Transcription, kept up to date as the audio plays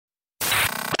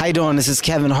How you doing? This is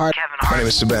Kevin Hart. My name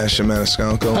is Sebastian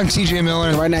Maniscalco. I'm TJ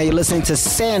Miller. Right now you're listening to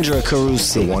Sandra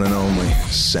Carusi. The one and only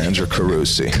Sandra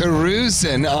Carusi.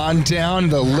 Cruising on down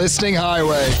the Listing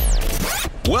Highway.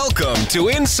 Welcome to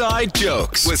Inside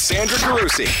Jokes with Sandra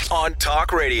Carusi on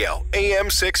Talk Radio,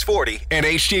 AM 640 and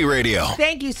HD Radio.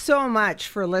 Thank you so much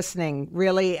for listening,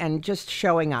 really, and just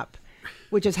showing up,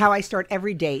 which is how I start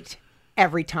every date,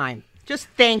 every time. Just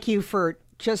thank you for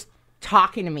just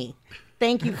talking to me.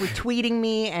 Thank you for tweeting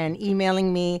me and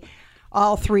emailing me,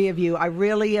 all three of you. I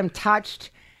really am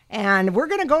touched, and we're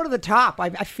going to go to the top.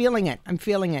 I'm feeling it. I'm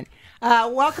feeling it.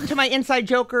 Welcome to my Inside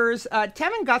Jokers.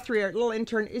 Tevin Guthrie, our little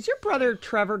intern. Is your brother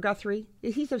Trevor Guthrie?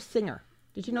 He's a singer.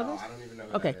 Did you know this? I don't even know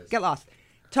who Okay, that is. get lost.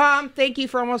 Tom, thank you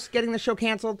for almost getting the show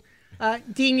canceled.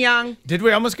 Dean Young. Did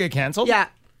we almost get canceled? Yeah.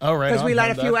 Oh, right. Because we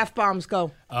let a How'd few that- F-bombs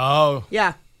go. Oh.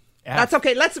 Yeah. F. That's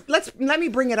okay. Let me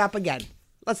bring it up again.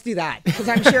 Let's do that because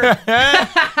I'm sure.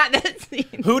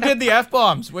 Who did the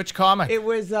F-bombs? Which comic? It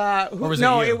was was it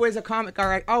no, you? it was a comic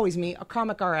RX. Always me, a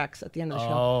comic RX at the end of the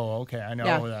show. Oh, okay. I know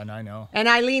Yeah. that. I know. And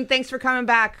Eileen, thanks for coming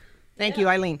back. Thank you,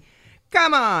 Eileen.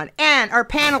 Come on. And our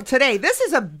panel today. This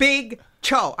is a big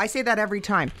show. I say that every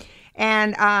time.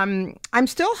 And I'm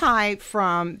still high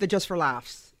from the Just for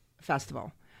Laughs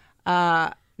festival.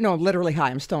 No, literally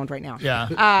high. I'm stoned right now.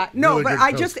 Yeah. No, Really but good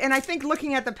I coach. just, and I think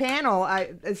looking at the panel,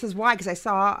 this is why, because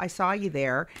I saw you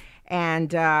there,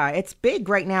 and it's big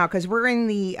right now because we're in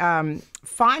the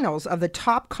finals of the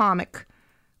top comic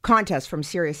contest from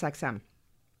SiriusXM,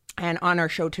 and on our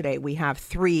show today we have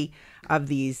three of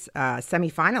these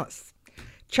semifinalists: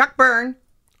 Chuck Byrn.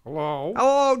 Hello.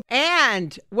 Oh,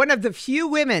 and one of the few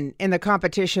women in the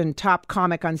competition, top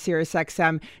comic on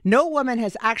SiriusXM. No woman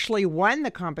has actually won the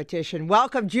competition.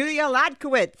 Welcome, Julia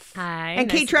Hladkowicz. Hi. And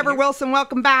nice Kate to Trevor be here. Wilson,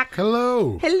 welcome back.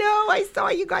 Hello. Hello, I saw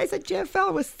you guys at JFL.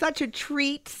 It was such a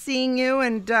treat seeing you.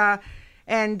 And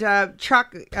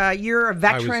Chuck, you're a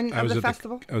veteran of the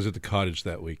festival. I was at the cottage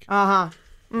that week. But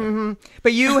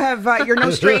you have, you're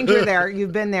no stranger there.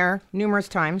 You've been there numerous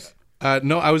times.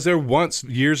 No, I was there once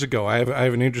years ago. I have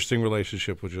an interesting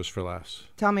relationship with Just for Laughs.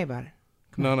 Tell me about it.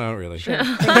 No, not really.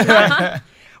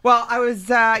 Well, I was.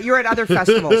 You're at other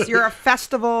festivals. You're a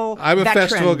festival. I'm a veteran.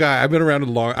 festival guy. I've been around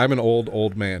long. I'm an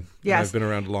old man. Yes. I've been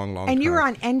around a long time. And you were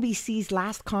on NBC's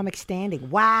Last Comic Standing.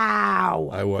 Wow.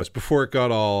 I was before it got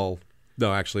all.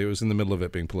 No, actually, it was in the middle of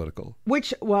it being political.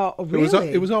 Which, well, It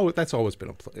really? was always. That's always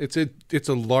been it's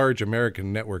a large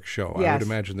American network show. I Yes. would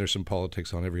imagine there's some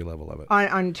politics on every level of it.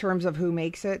 on terms of who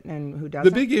makes it and who doesn't.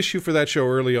 The big issue for that show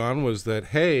early on was that,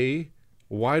 hey,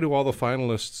 why do all the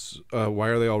finalists, why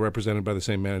are they all represented by the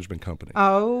same management company?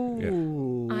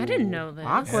 Oh. I didn't know this.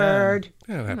 Awkward.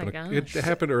 Yeah, it happened. gosh. It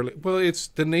happened early. Well, it's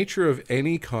the nature of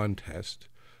any contest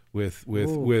with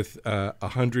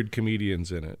 100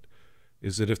 comedians in it,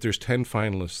 is that if there's 10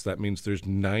 finalists, that means there's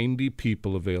 90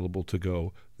 people available to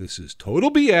go, this is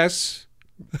total BS.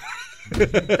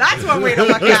 That's one way to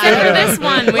look For at it. this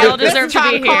one, we all deserve to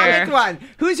Top be here. comic one.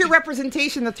 Who's your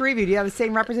representation, the three of you? Do you have the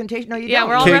same representation? No, you Yeah, don't.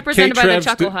 we're all represented by the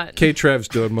Chuckle Hut. Kate Trev's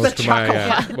doing most of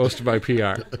Chuckle my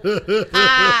PR.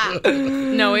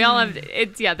 No, we all have.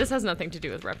 It's this has nothing to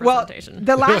do with Well, representation.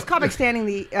 the Last Comic Standing,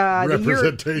 the year,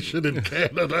 Representation in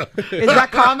Canada. is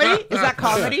that comedy? Is that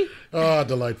comedy? Oh,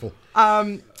 delightful.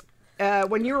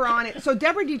 When you were on it, so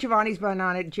Deborah DiGiovanni's been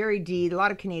on it, Jerry D, a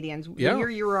lot of Canadians. Yeah. The year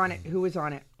you were on it, who was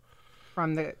on it?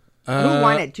 From the who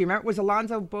won it? Do you remember? Was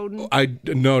Alonzo Bowden? No.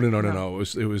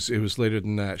 It was later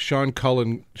than that. Sean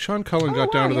Cullen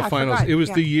got down to the I finals. forgot. It was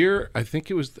Yeah. the year. I think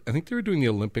they were doing the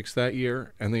Olympics that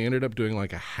year, and they ended up doing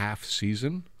like a half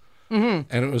season. Mm-hmm.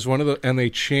 And it was and they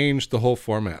changed the whole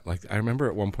format. Like I remember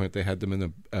at one point they had them in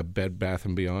the Bed Bath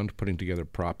and Beyond putting together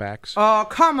prop acts. Oh,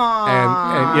 come on!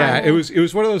 And yeah, it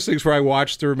was one of those things where I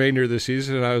watched the remainder of the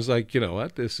season and I was like, you know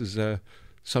what, this is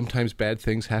sometimes bad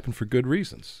things happen for good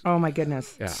reasons. Oh my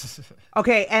goodness. Yeah.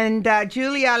 Okay, and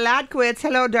Julia Hladkowicz,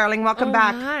 hello, darling, welcome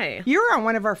back. Hi. You were on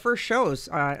one of our first shows.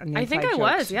 On the I think Inside I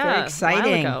was, Jokes. yeah, Very a while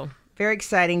exciting. ago. Very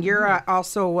exciting. You're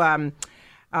also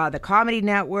the Comedy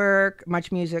Network, Much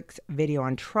Music's Video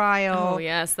on Trial. Oh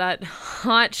yes, that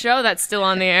hot show that's still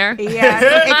on the air. Yes,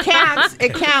 it counts.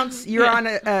 It counts. You're on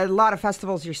a lot of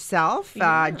festivals yourself.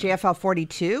 JFL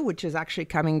 42, which is actually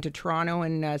coming to Toronto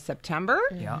in September.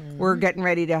 Yeah. We're getting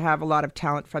ready to have a lot of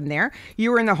talent from there.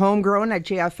 You were in the Homegrown at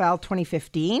JFL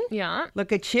 2015. Yeah.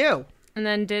 Look at you. And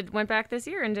then went back this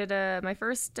year and did my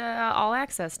first all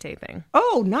access taping.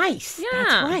 Oh, nice. Yeah,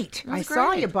 That's right. that was I saw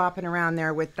great. you bopping around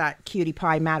there with that cutie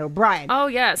pie Matt O'Brien. Oh,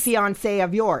 yes. Fiance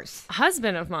of yours.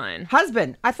 Husband of mine.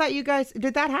 Husband. I thought you guys,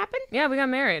 did that happen? Yeah, we got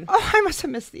married. Oh, I must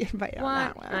have missed the invite on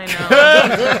that What? one. I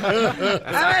know.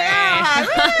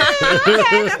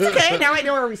 Okay, that's okay. Now I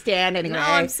know where we stand anyway. No,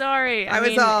 I'm sorry. I was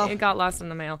mean, all- it got lost in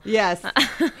the mail. Yes.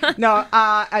 No,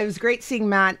 it was great seeing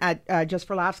Matt at Just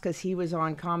for Laughs because he was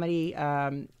on comedy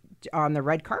on the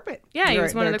red carpet. Yeah, he They're-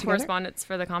 was one of they're the together, correspondents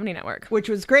for the Comedy Network. which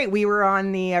was great. We were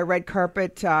on the red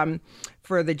carpet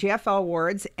for the JFL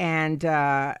Awards and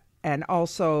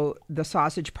also the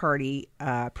Sausage Party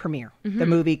premiere, the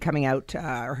movie coming out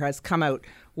or has come out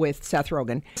with Seth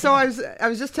Rogen. So I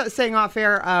was just saying off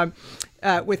air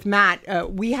with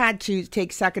Matt, we had to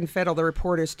take second fiddle, the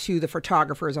reporters, to the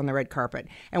photographers on the red carpet.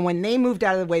 And when they moved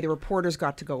out of the way, the reporters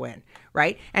got to go in,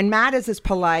 right? And Matt is this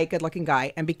polite, good-looking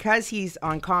guy. And because he's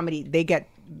on comedy, they get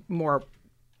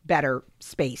better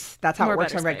space. That's how More it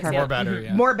works better on red space, carpet. yeah. More better,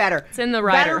 yeah. More better. It's in the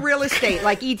Better rider. real estate,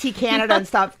 like ET Canada and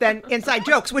stuff, than Inside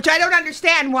Jokes, which I don't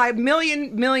understand why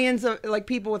millions of like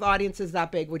people with audiences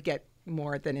that big would get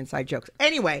more than Inside Jokes.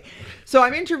 Anyway, so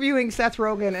I'm interviewing Seth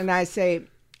Rogen and I say,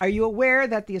 are you aware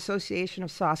that the Association of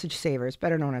Sausage Savers,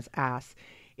 better known as ASS,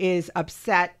 is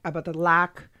upset about the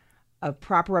lack of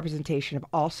proper representation of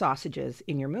all sausages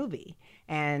in your movie?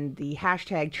 And the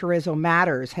hashtag Chorizo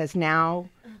Matters has now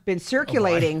been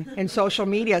circulating in social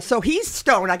media. So he's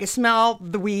stoned. I can smell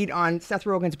the weed on Seth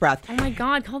Rogen's breath. Oh my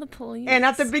God, call the police. And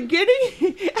at the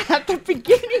beginning,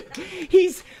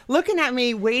 he's looking at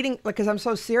me waiting, because I'm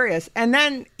so serious. And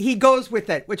then he goes with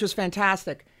it, which was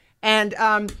fantastic. And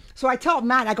so I tell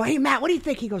Matt, I go, hey, Matt, what do you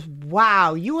think? He goes,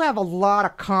 wow, you have a lot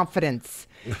of confidence.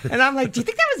 And I'm like, do you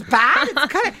think that was bad?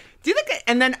 It's kind of... Do you think?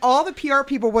 And then all the PR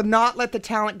people would not let the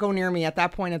talent go near me at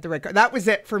that point at the red carpet. That was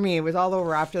it for me. It was all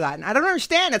over after that. And I don't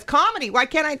understand. It's comedy. Why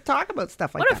can't I talk about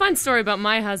stuff like What that? a fun story about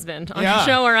my husband on Yeah. a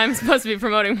show where I'm supposed to be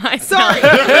promoting myself. Sorry.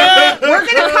 We're going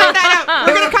to cut that out.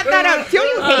 We're going to cut that out.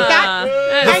 Don't you hate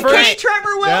that? And first- K.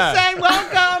 Trevor Wilson,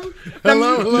 welcome.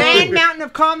 Hello. Man Mountain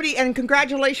of Comedy. And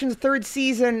congratulations, third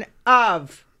season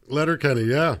of Letterkenny,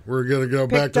 yeah. We're going to go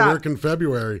back Picked to up. work in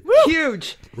February.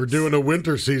 Huge. We're doing a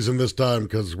winter season this time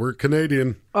because we're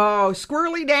Canadian. Oh,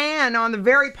 Squirrely Dan on the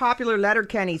very popular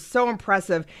Letterkenny. So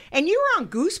impressive. And you were on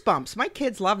Goosebumps. My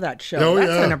kids love that show. Oh, That's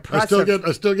yeah. an impressive.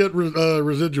 I still get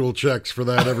residual checks for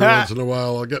that every once in a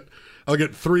while. I'll get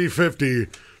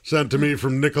 $3.50 sent to me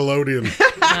from Nickelodeon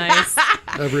Nice.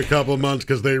 every couple of months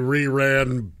because they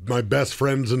reran My Best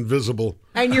Friend's Invisible.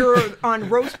 And you were on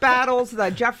Roast Battles,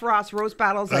 the Jeff Ross Roast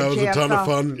Battles at That was JFL. a ton of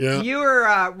fun, yeah. You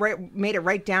were made it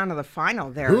right down to the final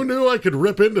there. Who knew I could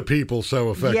rip into people so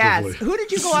effectively? Yes. Who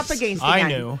did you go up against I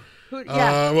again? knew.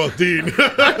 Well, Dean.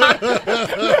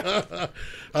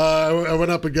 I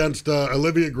went up against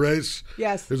Olivia Grace.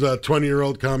 Yes. Who's a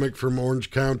 20-year-old comic from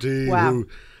Orange County Wow. who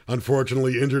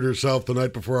unfortunately injured herself the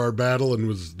night before our battle and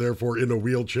was therefore in a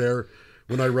wheelchair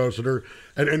when I roasted her.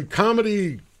 And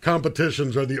comedy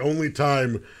competitions are the only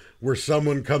time where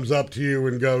someone comes up to you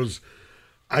and goes,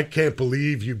 I can't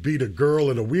believe you beat a girl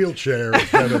in a wheelchair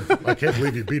instead of, I can't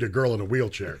believe you beat a girl in a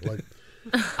wheelchair. Like,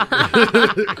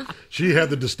 she had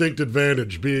the distinct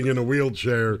advantage being in a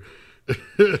wheelchair.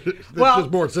 It's Well,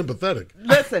 just more sympathetic.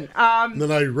 Listen, And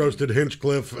then I roasted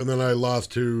Hinchcliffe, and then I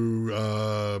lost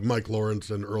to Mike Lawrence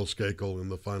and Earl Skakel in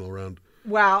the final round.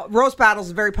 well, Roast Battles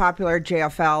is very popular at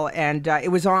JFL, and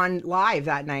it was on live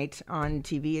that night on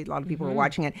TV. A lot of people were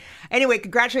watching it. Anyway,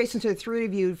 congratulations to the three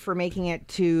of you for making it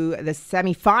to the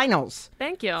semifinals.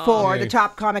 Thank you. For the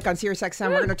top comic on SiriusXM.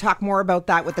 We're going to talk more about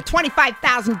that with the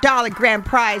 $25,000 grand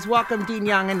prize. Welcome, Dean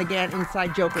Young and the gang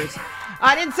Inside Jokers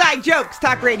on Inside Jokes,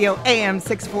 Talk Radio, AM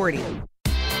 640.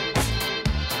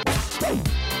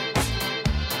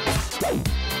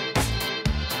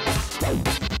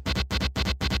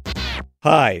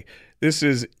 Hi, this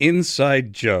is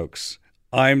Inside Jokes.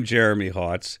 I'm Jeremy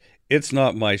Hotz. It's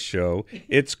not my show.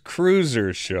 It's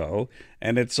Cruiser's show,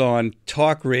 and it's on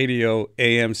Talk Radio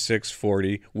AM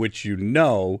 640, which you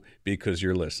know because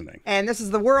you're listening. And this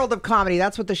is the world of comedy.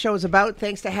 That's what the show is about.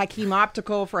 Thanks to Hakeem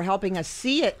Optical for helping us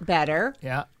see it better.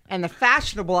 Yeah. And the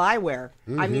fashionable eyewear.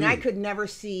 I mean, I could never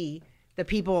see the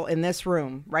people in this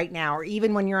room right now, or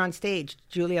even when you're on stage,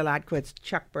 Julia Hladkowicz,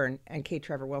 Chuck Byrn, and K.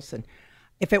 Trevor Wilson,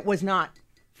 if it was not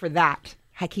for that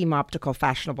Hakeem Optical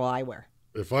fashionable eyewear.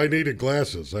 If I needed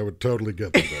glasses, I would totally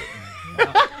get them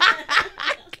there.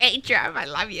 Hey, Trev, I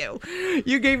love you.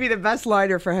 You gave me the best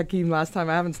liner for Hakeem last time.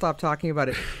 I haven't stopped talking about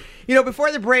it.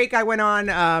 Before the break, I went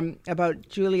on about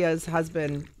Julia's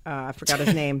husband. I forgot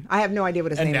his name. I have no idea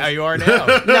what his name And is. now you are now.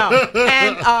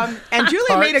 No. And Julia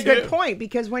Part made a good two. point,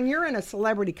 because when you're in a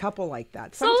celebrity couple like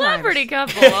that, sometimes... Celebrity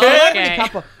couple. Celebrity Okay.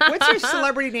 couple. What's your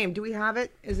celebrity name? Do we have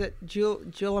it? Is it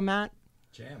Julamat?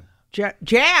 Jam.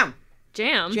 Jam.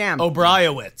 Jam.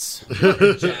 O'Briowitz.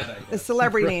 The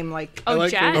celebrity name, like... Oh,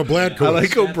 Jet? Hladkowicz. I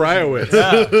like O'Briowitz.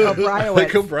 O'Briowitz.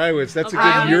 Like O'Briowitz. That's a good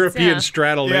O'Briowitz, European yeah.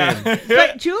 straddle name.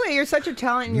 But Julia, you're such a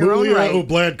talent in your own Julia right.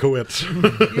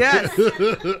 Hladkowicz. Yes.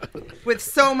 With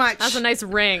so much. That's a nice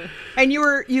ring. And you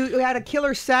had a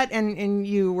killer set, and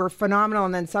you were phenomenal.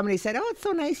 And then somebody said, "Oh, it's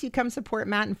so nice you come support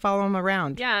Matt and follow him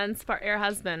around." Yeah, and Spart your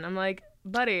husband. I'm like,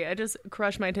 buddy, I just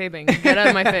crushed my taping. Get out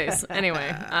of my face.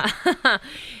 Anyway.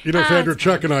 Sandra,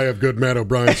 Chuck and I have good Matt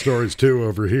O'Brien stories too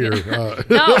over here.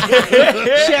 No.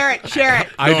 Share it.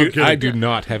 I do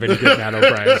not have any good Matt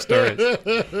O'Brien stories.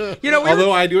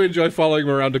 Although I do enjoy following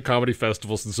him around to comedy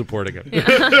festivals and supporting him.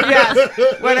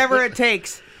 Yes, whatever it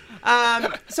takes.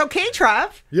 So,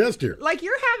 K-Trev, Yes, dear. like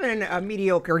you're having a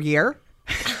mediocre year.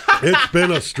 It's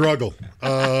been a struggle.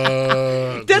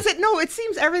 Does it? No, it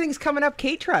seems everything's coming up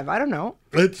K-Trev. I don't know.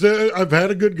 It's I've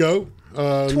had a good go.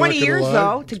 20 years,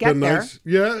 though, to It's get been there. nice.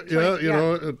 Yeah.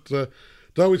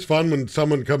 It's always fun when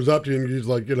someone comes up to you and he's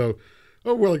like, oh,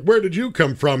 well, like, where did you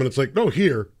come from? And it's like, no,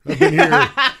 here. I've been here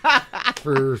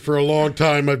for a long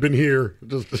time. I've been here.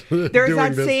 Just There's doing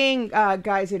that this. saying,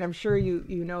 guys, and I'm sure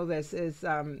you know this, is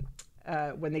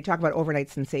when they talk about overnight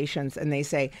sensations, and they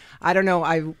say, I don't know,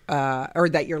 or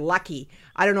that you're lucky.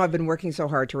 I don't know, I've been working so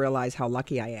hard to realize how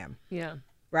lucky I am. Yeah.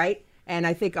 Right? And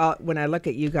I think when I look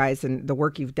at you guys and the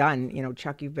work you've done,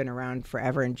 Chuck, you've been around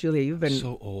forever, and Julia, you've been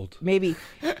So old. Maybe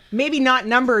not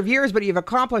number of years, but you've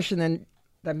accomplished in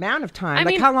the amount of time. I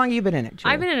mean, how long have you been in it,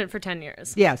 Julia? I've been in it for 10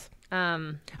 years. Yes.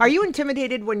 Are you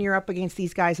intimidated when you're up against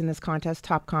these guys in this contest,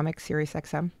 Top Comics, Sirius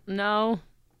XM? No.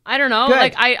 I don't know. Good.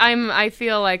 Like I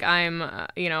feel like I'm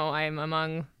I'm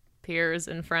among peers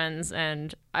and friends,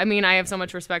 and I mean I have so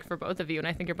much respect for both of you, and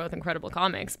I think you're both incredible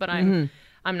comics, but I'm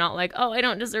not like, oh, I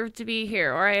don't deserve to be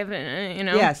here, or I haven't,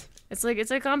 Yes. It's like, it's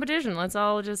a competition. Let's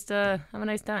all just have a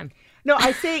nice time. No,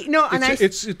 I say no, and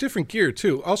It's a different gear,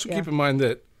 too. Also, keep in mind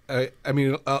that,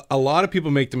 a lot of people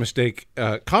make the mistake,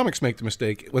 comics make the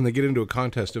mistake when they get into a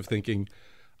contest of thinking,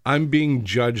 I'm being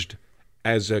judged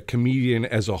as a comedian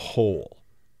as a whole,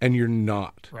 and you're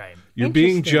not. Right. You're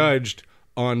being judged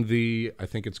on I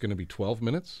think it's going to be 12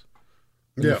 minutes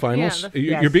in the finals.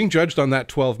 Yeah, You're being judged on that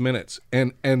 12 minutes.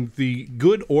 And the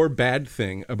good or bad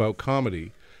thing about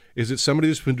comedy is that somebody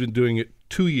who's been doing it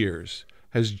 2 years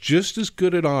has just as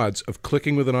good at odds of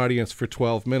clicking with an audience for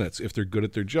 12 minutes if they're good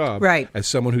at their job as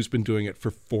someone who's been doing it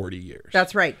for 40 years.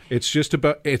 That's right.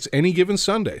 It's any given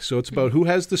Sunday. So it's about who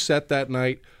has the set that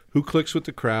night, who clicks with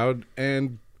the crowd,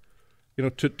 and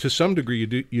to some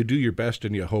degree you do your best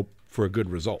and you hope for a good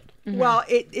result. Well,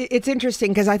 it's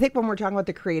interesting because I think when we're talking about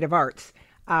the creative arts,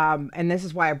 and this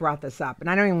is why I brought this up, and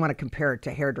I don't even want to compare it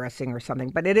to hairdressing or something,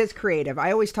 but it is creative.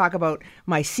 I always talk about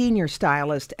my senior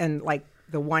stylist and like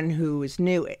the one who is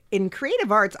new in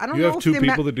creative arts. I don't know. You have if two they're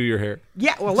people that do your hair.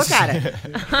 Yeah, well, look at it.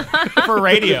 For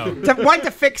radio. One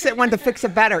to fix it, one to fix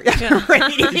it better. Radio.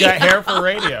 You got hair for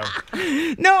radio.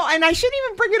 No, and I shouldn't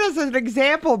even bring it as an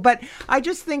example, but I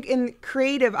just think in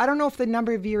creative, I don't know if the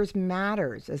number of years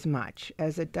matters as much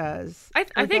as it does.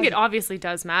 I think it obviously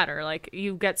does matter. Like,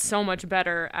 you get so much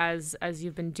better as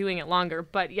you've been doing it longer.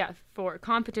 But yeah, for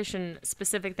competition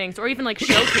specific things, or even like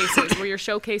showcases where you're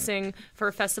showcasing for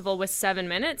a festival with 7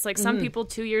 minutes, like some people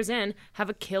 2 years in have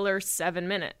a killer 7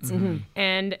 minutes,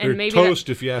 and They're maybe toast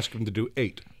if you ask them to do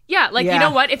 8. Yeah, like, you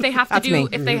know what? If they have to That's do, me.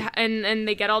 if they and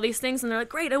they get all these things, and they're like,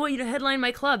 great, I want you to headline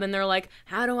my club, and they're like,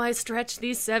 how do I stretch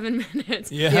these 7 minutes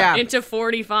Yeah. into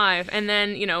 45? And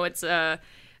then it's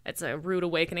a rude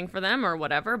awakening for them or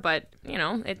whatever. But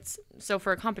it's so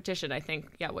for a competition, I think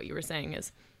what you were saying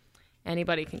is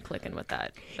anybody can click in with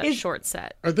that short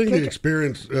set. I think the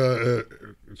experience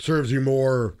serves you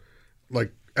more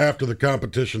like after the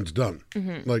competition's done.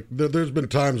 Like there's been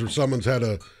times where someone's had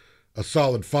a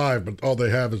solid 5, but all they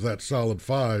have is that solid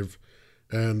 5,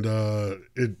 and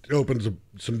it opens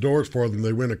some doors for them.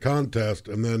 They win a contest,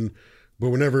 but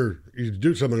whenever you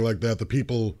do something like that, the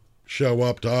people show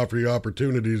up to offer you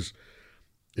opportunities,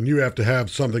 and you have to have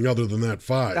something other than that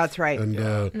 5. That's right. And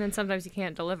then sometimes you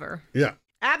can't deliver. Yeah.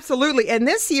 Absolutely. And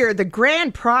this year, the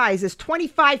grand prize is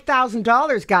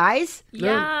 $25,000, guys.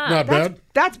 Yeah, Not bad.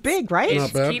 That's big, right? It Not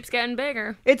just bad. keeps getting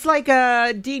bigger. It's like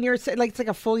a it's like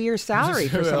a full year's salary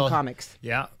for some Well, comics.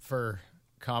 Yeah, for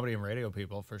comedy and radio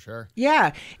people, for sure.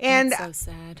 Yeah, and That's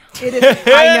so sad. it is.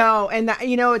 I know, and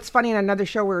it's funny. In another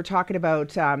show, we were talking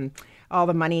about all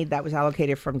the money that was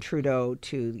allocated from Trudeau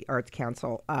to the Arts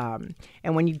Council. And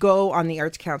when you go on the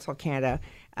Arts Council of Canada,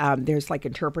 there's like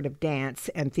interpretive dance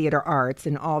and theater arts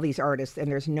and all these artists, and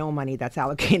there's no money that's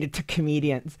allocated to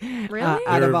comedians. Really?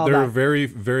 Out of all There that. are very,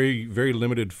 very, very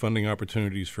limited funding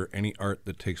opportunities for any art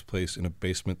that takes place in a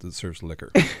basement that serves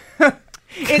liquor.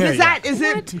 Is What?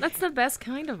 it? That's the best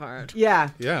kind of art.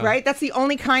 Yeah. Yeah. Right? That's the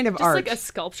only kind of Just art. like a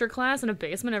sculpture class in a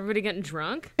basement, everybody getting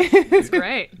drunk. It's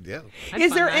great. Yeah. I'd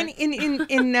Is fund there that. any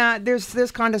in there's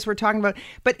this contest we're talking about,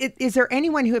 but is there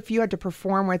anyone who, if you had to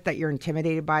perform with, that you're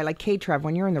intimidated by? Like Trev,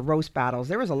 when you're in the roast battles,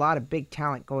 there was a lot of big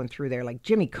talent going through there, like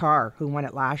Jimmy Carr, who won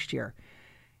it last year,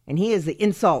 and he is the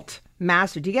insult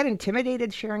master. Do you get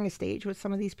intimidated sharing a stage with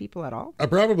some of these people at all? I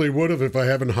probably would have if I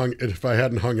hadn't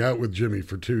hung out with Jimmy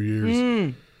for 2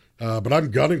 years. But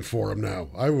I'm gunning for him now.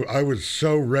 I was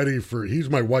so ready for. He's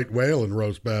my white whale in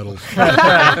roast battles.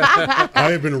 I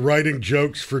have been writing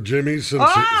jokes for Jimmy since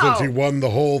he won the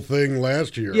whole thing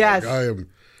last year. Yes. Like, I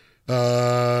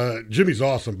am. Jimmy's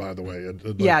awesome, by the way.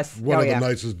 Yes. One Oh, of yeah. the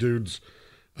nicest dudes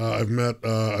I've met.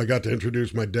 I got to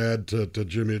introduce my dad to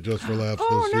Jimmy at Just for Laughs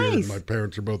Oh, this year. nice. My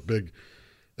parents are both big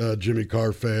Jimmy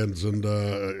Carr fans, and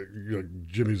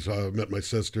Jimmy's met my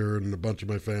sister and a bunch of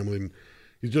my family. And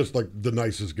he's just like the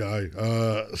nicest guy.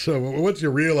 So once you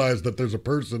realize that there's a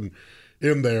person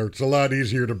in there, it's a lot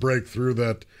easier to break through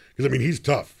that. Because, I mean, he's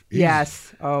tough.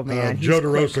 Yes. Oh, man. he's Joe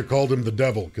quick. DeRosa called him the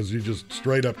devil because you just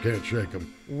straight up can't shake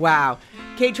him. Wow.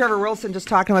 Trevor Wilson just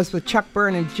talking to us with Chuck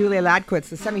Byrn and Julia Hladkowicz,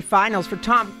 the semifinals for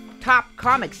Top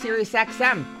Comic Sirius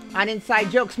XM on Inside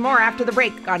Jokes. More after the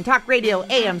break on Talk Radio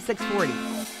AM 640.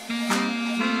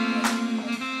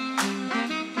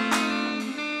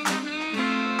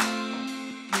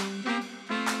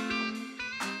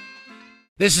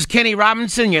 This is Kenny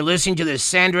Robinson. You're listening to the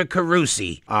Sandra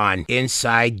Carusi on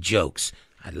Inside Jokes.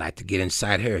 I'd like to get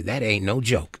inside her. That ain't no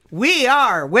joke. We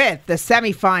are with the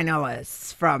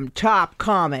semifinalists from Top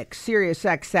Comic Sirius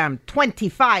XM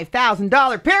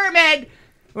 $25,000 pyramid.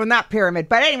 Well, not pyramid,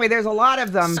 but anyway, there's a lot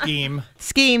of them.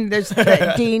 Scheme. There's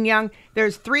Dean Young.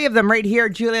 There's three of them right here.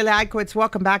 Julia Hladkowicz,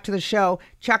 welcome back to the show.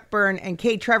 Chuck Byrn and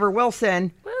Trevor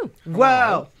Wilson. Woo.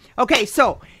 Whoa. Okay,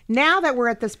 so now that we're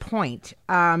at this point,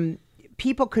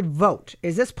 people could vote.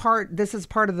 This is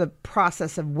part of the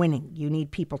process of winning. You need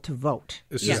people to vote.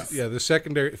 The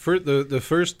secondary.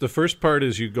 The first part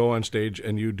is you go on stage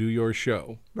and you do your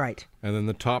show. Right. And then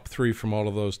the top three from all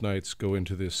of those nights go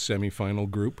into this semifinal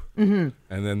group. Mm-hmm.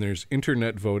 And then there's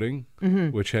internet voting,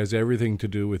 which has everything to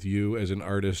do with you as an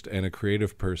artist and a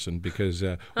creative person. Because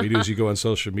what you do is you go on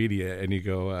social media and you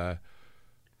go,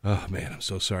 oh, man, I'm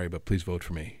so sorry, but please vote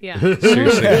for me. Yeah.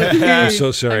 Seriously. I'm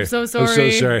so sorry. I'm so I'm so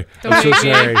sorry. sorry. Don't I'm so hate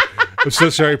me. sorry. I'm so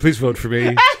sorry. Please vote for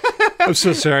me. I'm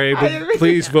so sorry, but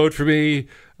please vote for me.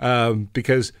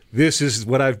 Because this is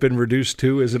what I've been reduced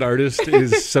to as an artist,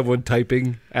 is someone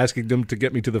typing, asking them to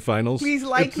get me to the finals. Please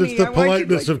like It's me. the I want you to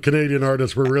politeness like- of Canadian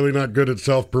artists. We're really not good at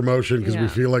self-promotion because we Yeah.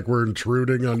 feel like we're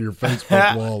intruding on your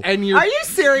Facebook wall. And you're, Are you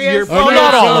serious? You're, Oh, no,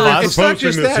 not all sorry of us. for It's not posting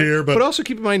just this that, here, but also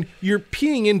keep in mind, you're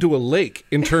peeing into a lake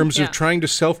in terms Yeah. of trying to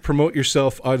self-promote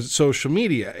yourself on social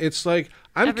media. It's like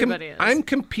Everybody is. I'm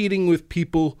competing with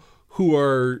people who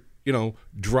are,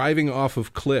 driving off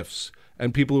of cliffs,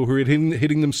 and people who are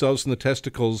hitting themselves in the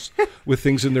testicles with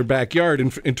things in their backyard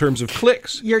in terms of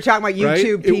clicks. You're talking about right?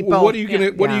 YouTube people. What are you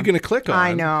gonna What are Yeah. you gonna click on?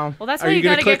 I know. Well, that's Are why you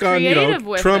gonna got to get click on, creative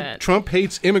with Trump? it. Trump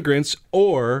hates immigrants,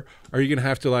 or are you gonna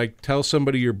have to like tell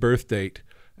somebody your birth date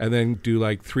and then do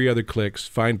like 3 other clicks,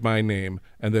 find my name,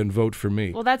 and then vote for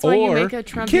me? Well, that's why you Or make a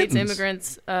Trump hates kittens.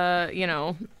 immigrants,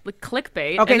 like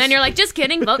clickbait, Okay, and then so- you're like, just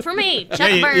kidding, vote for me. Chuck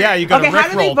Byrn. You got to Okay, how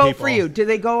do they rickroll vote people. for you? Do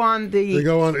they go on the... They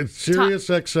go on, it's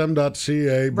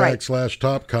SiriusXM.ca Right.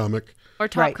 /Top Comic. Or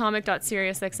Right.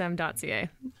 topcomic.siriusxm.ca.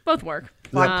 Both work.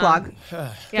 plug?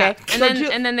 Yeah, Okay, and so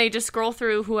then and they just scroll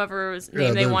through whoever's name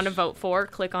they there's- want to vote for.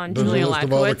 Click on there's a Julia list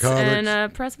of all the Lacowitz and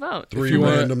comics. press vote. Three you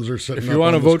wanna- randoms are sitting If up you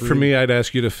want to on the vote for screen. me, I'd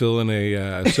ask you to fill in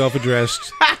a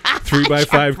self-addressed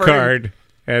 3x5 Byrn. card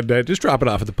and just drop it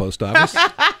off at the post office.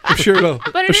 I'm sure it'll.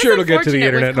 But I'm it is sure it'll get to the unfortunate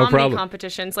internet, with no comedy problem.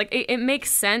 competitions. Like it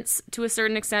makes sense to a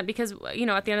certain extent because at the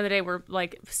end of the day, we're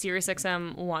like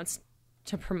SiriusXM wants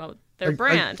to promote their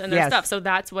brand and their yes. stuff. So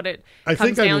that's what it I comes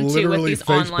think I'm down to with literally these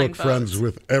online Facebook friends votes.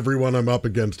 with everyone I'm up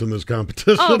against in this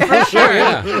competition. Oh, for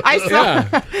sure. I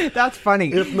saw. That's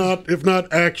funny. if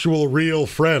not actual real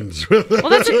friends. Well,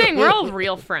 that's the thing. We're all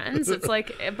real friends. It's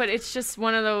like, but it's just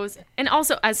one of those. And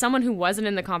also, as someone who wasn't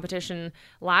in the competition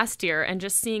last year and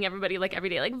just seeing everybody like every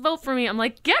day, like, vote for me, I'm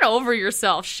like, get over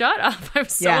yourself. Shut up. I'm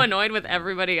so Yeah. annoyed with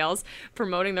everybody else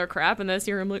promoting their crap. And this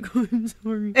year, I'm like, oh, I'm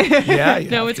sorry. Yeah,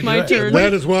 No, it's my turn.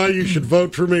 That is why you should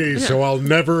vote for me so I'll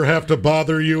never have to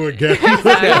bother you again.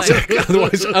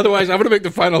 Otherwise, I'm going to make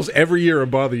the finals every year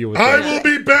and bother you with I that. will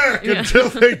be back until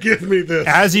they give me this.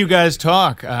 As you guys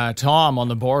talk, Tom on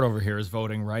the board over here is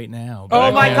voting right now. but Oh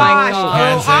I my can't- gosh!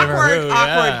 can't Oh, say for awkward, who,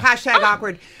 awkward. yeah. Hashtag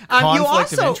awkward. You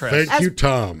Conflict of also, interest. Thank you,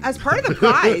 Tom. as part of the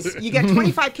prize, you get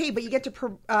 $25K, but you get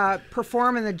to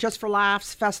perform in the Just for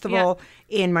Laughs festival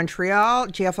in Montreal,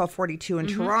 JFL 42 in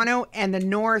Toronto, and the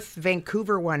North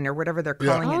Vancouver one, or whatever they're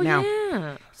calling it now.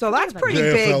 Yeah. So that's pretty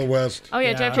JFL big. West. Oh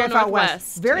yeah, Yeah. JFL JFL Northwest.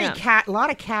 West. Very yeah. a lot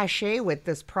of cachet with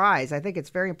this prize. I think it's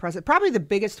very impressive. Probably the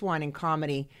biggest one in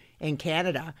comedy in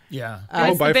Canada. Yeah.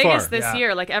 It's by the biggest far. this Yeah.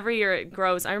 year. Like every year it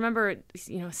grows. I remember,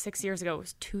 6 years ago it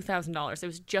was $2,000. It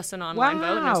was just an online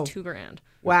vote, and it Wow. was $2,000.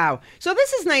 Wow. So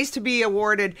this is nice to be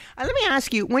awarded. Let me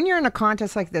ask you, when you're in a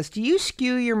contest like this, do you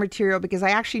skew your material? Because I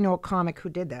actually know a comic who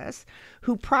did this,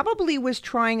 who probably was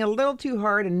trying a little too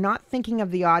hard and not thinking of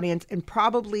the audience, and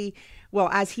probably, well,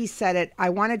 as he said it, I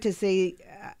wanted to say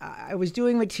I was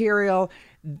doing material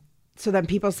so then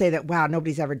people say that, wow,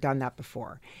 nobody's ever done that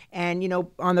before. And,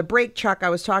 on the break, Chuck, I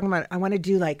was talking about, I want to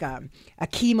do like a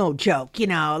chemo joke,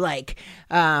 like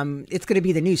it's going to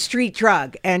be the new street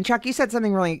drug. And Chuck, you said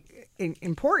something really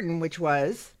important, which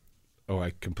was... Oh,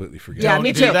 I completely forget. Yeah, Don't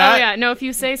me do too. that. Oh yeah, no. If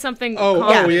you say something,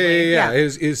 Yeah. Yeah.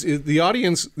 Is the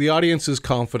audience's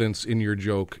confidence in your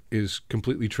joke is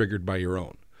completely triggered by your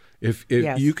own. If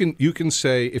Yes. you can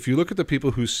say, if you look at the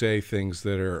people who say things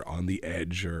that are on the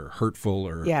edge or hurtful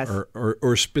or Yes.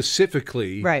 or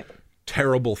specifically Right.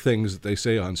 terrible things that they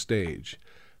say on stage,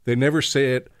 they never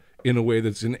say it in a way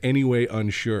that's in any way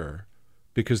unsure,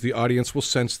 because the audience will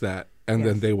sense that, and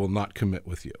then they will not commit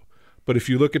with you. But if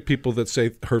you look at people that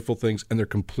say hurtful things and they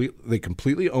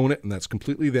completely own it, and that's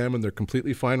completely them, and they're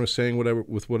completely fine with saying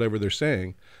whatever they're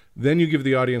saying, then you give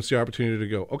the audience the opportunity to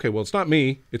go, okay, well, it's not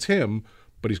me, it's him,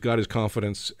 but he's got his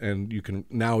confidence, and you can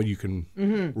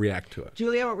react to it.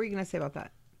 Julia, what were you going to say about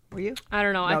that? Were you? I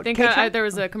don't know. No, I think K-Chuck? there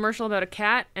was a commercial about a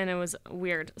cat, and it was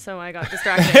weird, so I got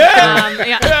distracted.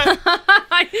 Yeah.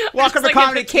 Welcome to Just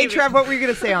comedy. at the TV. K-Trev, what were you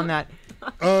going to say on that?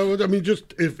 I mean,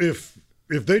 just if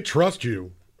they trust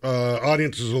you,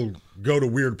 audiences will go to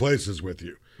weird places with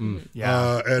you.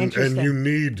 Yeah. And Interesting.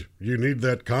 you need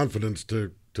that confidence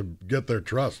to get their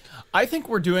trust. I think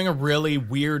we're doing a really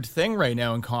weird thing right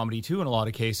now in comedy, too, in a lot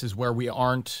of cases, where we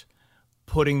aren't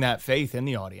putting that faith in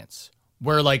the audience.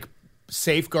 We're like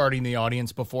safeguarding the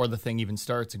audience before the thing even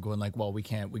starts and going like, well, we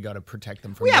got to protect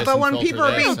them from Yeah, this but and when filter people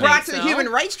are this. being And- brought to the so. Human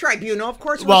Rights Tribunal, of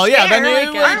course Well, we're yeah, scared. then I they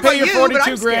don't know pay you about but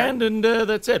I'm 42 grand and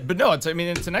that's it. But no, it's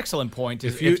an excellent point.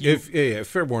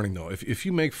 Fair warning though, if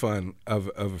you make fun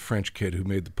of a French kid who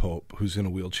made the Pope, who's in a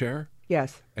wheelchair,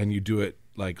 Yes. and you do it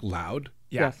like loud,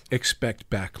 Yes. expect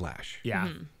backlash. Yeah.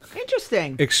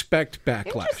 Interesting. Expect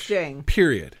backlash. Interesting.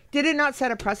 Period. Did it not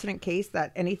set a precedent case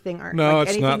that anything... No, like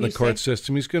it's not in the anything court you say-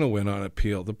 system. He's going to win on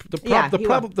appeal. The Yeah, he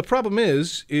will. problem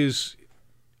is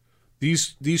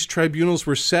these tribunals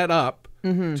were set up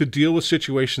to deal with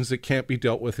situations that can't be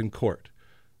dealt with in court,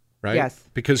 right? Yes.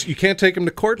 Because you can't take him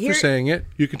to court Here- for saying it.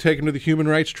 You can take him to the Human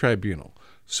Rights Tribunal.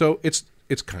 So it's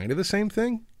kind of the same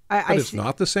thing, but it's see.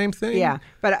 not the same thing. Yeah,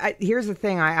 but here's the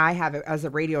thing I have as a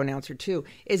radio announcer too,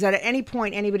 is that at any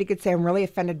point anybody could say, I'm really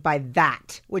offended by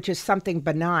that, which is something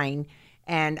benign,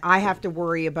 and I have to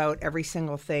worry about every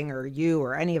single thing, or you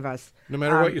or any of us. No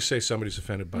matter what you say, somebody's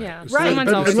offended by Yeah. it. It's Right. like- Someone's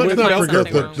And always let's gonna not find forget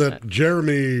something wrong with that it.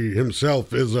 Jeremy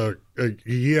himself is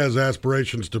he has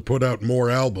aspirations to put out more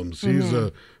albums. He's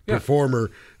a performer.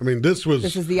 I mean, this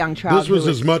is the young child This was who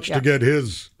as is- much yeah. to get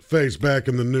his face back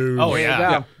in the news. Oh, There you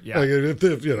yeah. go. Yeah.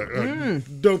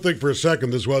 Like, don't think for a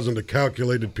second this wasn't a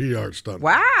calculated PR stunt.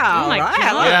 Wow, Oh my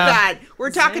I love God. that.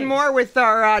 We're talking more with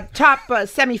our top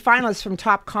semifinalists from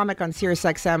Top Comic on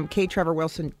SiriusXM, K. Trevor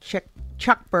Wilson,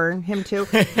 Chuck Byrn, him too,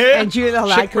 and Julia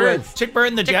Hladkowicz. Chick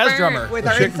Byrn, the jazz Byrn. drummer. With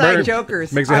our Chick Inside Byrn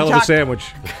Jokers. makes a on hell of a Talk-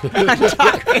 sandwich. on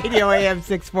Talk Radio AM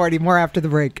 640. More after the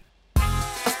break.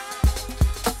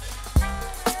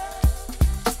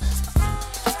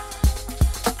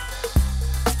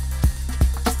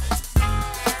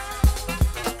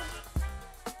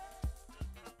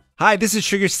 Hi, this is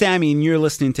Sugar Sammy, and you're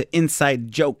listening to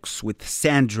Inside Jokes with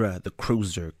Sandra the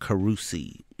Cruiser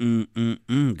Carusi.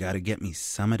 Gotta get me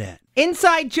some of that.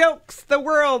 Inside Jokes, the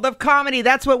world of comedy.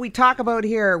 That's what we talk about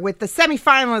here with the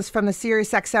semifinalists from the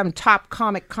SiriusXM Top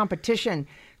Comic Competition.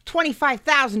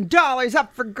 $25,000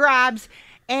 up for grabs,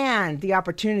 and the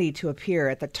opportunity to appear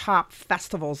at the top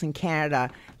festivals in Canada,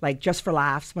 like Just for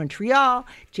Laughs Montreal,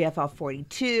 JFL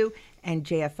 42, and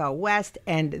JFL West.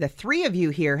 And the three of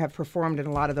you here have performed in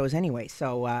a lot of those anyway.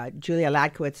 So Julia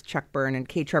Hladkowicz, Chuck Byrn, and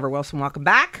Trevor Wilson, welcome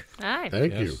back. Hi.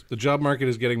 Thank you. The job market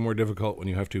is getting more difficult when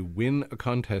you have to win a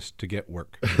contest to get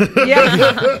work.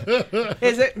 Yeah.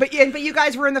 Is it? But you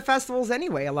guys were in the festivals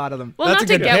anyway, a lot of them. Well, That's not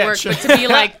a to good get pitch. work, but to be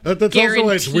like That's also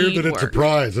why it's weird that guaranteed it's a work.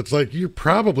 prize. It's like, you're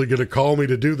probably going to call me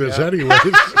to do this anyways.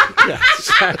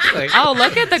 Exactly. Oh,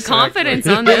 look at the confidence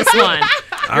on this one.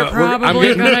 You're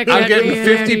probably going to get I'm getting me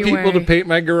 50 anyway. people to paint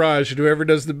my garage, and whoever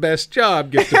does the best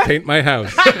job gets to paint my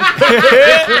house.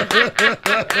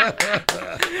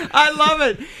 I love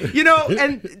it. You know,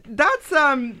 and that's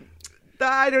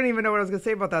I don't even know what I was going to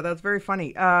say about that. That's very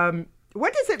funny.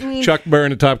 What does it mean? Chuck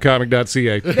Byrn at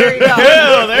topcomic.ca. There you go.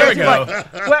 Oh, there we go.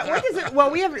 What does it?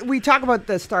 Well, we talk about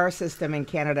the star system in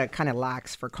Canada kind of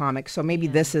lacks for comics, so maybe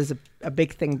this is a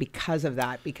big thing because of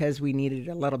that, because we needed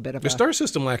a little bit of The star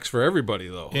system lacks for everybody,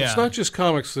 though. Yeah. It's not just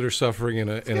comics that are suffering in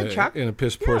a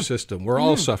piss poor system. We're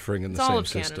all suffering in the all same of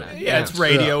Canada. system. Yeah, it's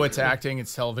radio, it's acting,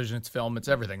 it's television, it's film, it's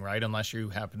everything, right? Unless you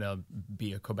happen to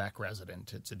be a Quebec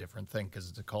resident, it's a different thing because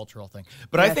it's a cultural thing.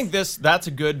 But I think that's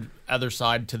a good other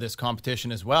side to this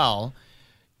competition as well.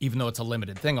 Even though it's a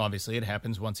limited thing, obviously, it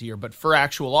happens once a year. But for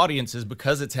actual audiences,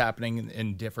 because it's happening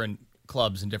in different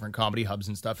clubs and different comedy hubs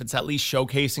and stuff, it's at least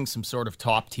showcasing some sort of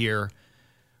top-tier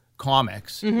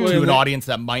comics to an audience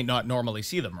that might not normally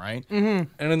see them, right? And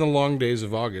in the long days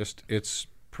of August, it's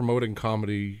promoting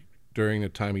comedy during a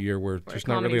time of year where there's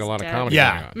not really a lot of comedy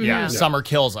going on. Yeah. Summer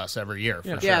kills us every year, for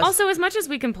sure. Yes. Also, as much as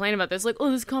we complain about this, like,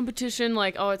 oh, this competition,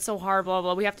 like, oh, it's so hard, blah,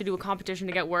 blah, we have to do a competition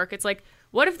to get work. It's like,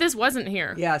 what if this wasn't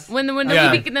here? Yes. Then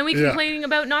we complaining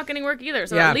about not getting work either.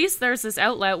 So at least there's this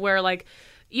outlet where, like,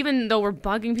 even though we're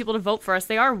bugging people to vote for us,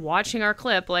 they are watching our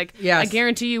clip. Like, I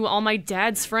guarantee you all my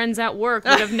dad's friends at work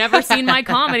would have never seen my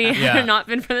comedy had it not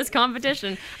been for this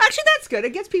competition. Actually, that's good.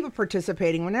 It gets people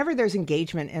participating whenever there's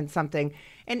engagement in something.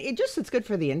 And it's good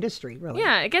for the industry, really.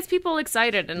 Yeah, it gets people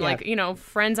excited. And, like, you know,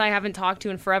 friends I haven't talked to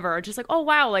in forever are just like, oh,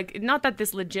 wow, like, not that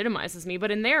this legitimizes me,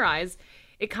 but in their eyes,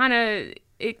 it kind of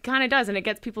does. And it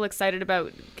gets people excited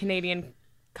about Canadian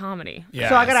comedy. Yeah.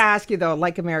 So I got to ask you, though,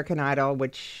 like American Idol,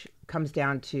 which comes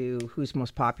down to who's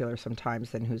most popular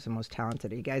sometimes than who's the most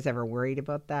talented. Are you guys ever worried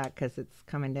about that? Because it's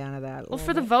coming down to that. Well,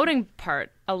 for the voting part,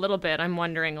 a little bit, I'm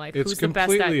wondering, like, It's who's the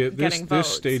best at getting votes.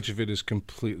 This stage of it is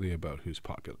completely about who's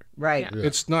popular. Right. Yeah.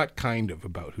 It's not kind of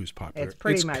about who's popular. It's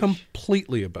pretty much.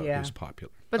 Completely about who's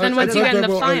popular. But then once you get in the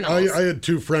finals. I had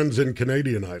two friends in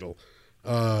Canadian Idol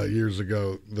years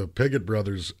ago, the Piggott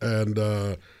brothers,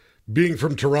 and being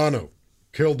from Toronto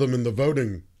killed them in the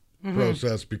voting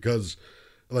process because,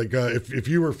 like, if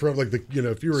you were from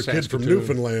if you were a kid from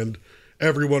Newfoundland,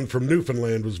 everyone from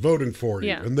Newfoundland was voting for you.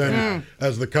 Yeah. And then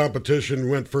as the competition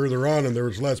went further on and there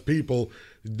was less people,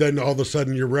 then all of a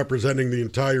sudden you're representing the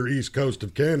entire east coast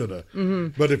of Canada.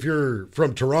 But if you're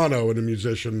from Toronto and a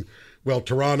musician, well,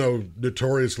 Toronto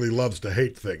notoriously loves to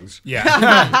hate things.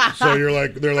 Yeah. So they're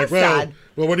like, well,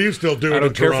 what are you still doing I don't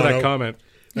in care Toronto? for that comment.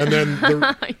 And then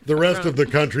the rest of the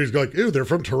country's like, ew, they're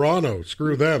from Toronto.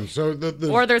 Screw them. So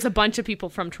or there's a bunch of people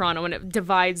from Toronto, and it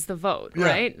divides the vote,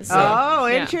 right? So,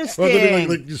 interesting. well,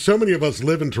 like, so many of us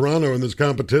live in Toronto in this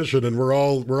competition, and we're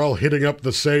all hitting up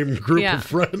the same group of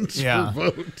friends for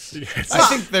votes. I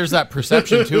think there's that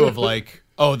perception too of like,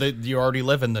 oh, you already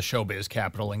live in the showbiz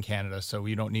capital in Canada, so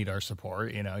you don't need our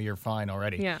support. You know, you're fine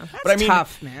already. Yeah. But I mean,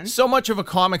 tough, man. So much of a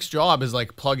comic's job is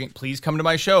like plugging. Please come to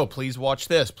my show. Please watch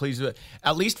this. Please,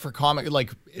 at least for comic,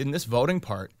 like in this voting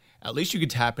part. At least you could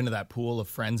tap into that pool of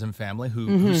friends and family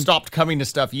who stopped coming to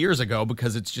stuff years ago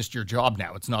because it's just your job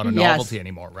now. It's not a novelty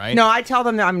anymore, right? No, I tell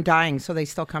them that I'm dying, so they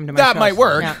still come to my That shows. might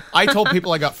work. Yeah. I told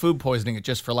people I got food poisoning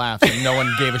just for laughs, and no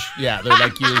one gave a yeah. They're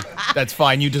like, that's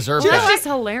fine. You deserve It's that. just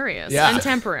hilarious and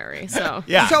temporary. So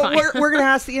Yeah. So fine. we're going to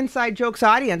ask the Inside Jokes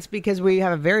audience, because we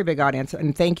have a very big audience,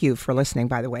 and thank you for listening,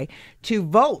 by the way, to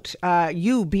vote.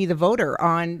 You be the voter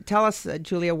on. Tell us,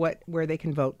 Julia, where they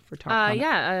can vote for Top Comic.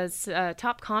 It's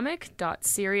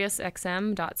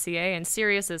topcomic.series.xm.ca, and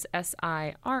Sirius is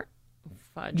SIR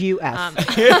fudge. US.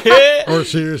 Or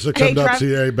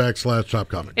SiriusXM.ca/Top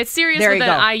Comic. It's Sirius There with you an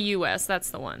go. IUS.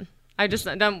 That's the one. I just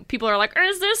people are like,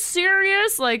 is this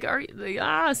serious? Like,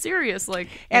 serious? Like,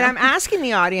 And I'm asking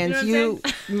the audience, You know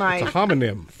my It's a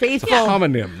homonym. faithful It's a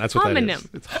homonym. That's what that Homonym. is.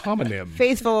 It's homonym.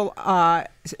 faithful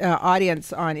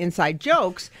audience on Inside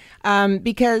Jokes,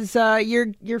 because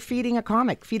you're feeding a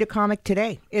comic. Feed a comic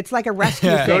today. It's like a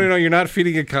rescue thing. No, you're not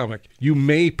feeding a comic. You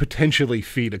may potentially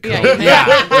feed a comic.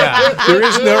 yeah. There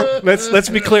is no. Let's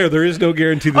be clear. There is no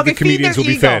guarantee that Okay, the comedians will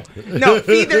feed be their fed. ego. No,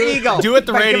 feed their ego. Do it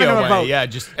the by giving them radio a way. vote. Yeah,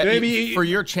 just Maybe- for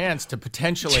your chance to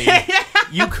potentially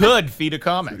You could feed a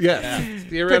comic. Yes,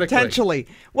 theoretically. Potentially.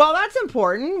 Well, that's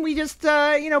important. We just,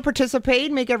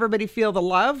 participate, make everybody feel the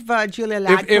love. Julia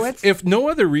Hladkowicz. If no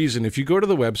other reason, if you go to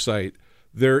the website,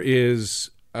 there is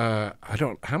how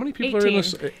many people are in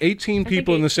this? 18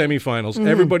 people in the semifinals. Mm-hmm.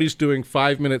 Everybody's doing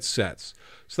 5-minute sets.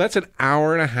 So that's an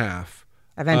hour and a half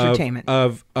of entertainment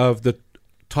of the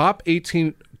top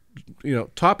 18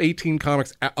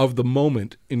 comics of the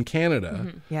moment in Canada.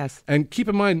 Mm-hmm. Yes. And keep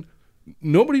in mind,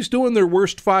 nobody's doing their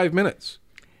worst 5 minutes.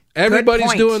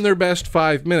 Everybody's doing their best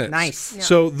 5 minutes. Nice. Yeah.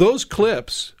 So those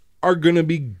clips are going to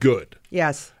be good.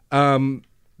 Yes.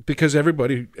 Because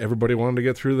everybody wanted to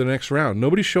get through the next round.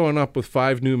 Nobody's showing up with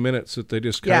 5 new minutes that they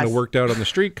just kind of worked out on the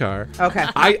streetcar. Okay.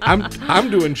 I'm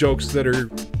doing jokes that are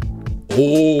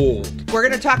old. We're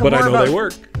going to talk but more I know about they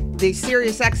work. the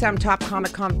Sirius XM Top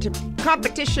Comic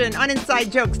competition on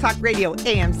Inside Jokes, Talk Radio,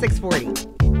 AM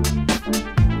 640.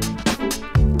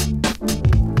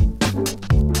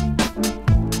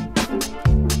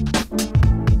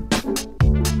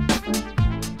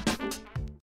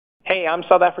 Hey, I'm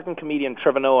South African comedian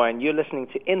Trevor, and you're listening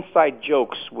to Inside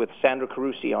Jokes with Sandra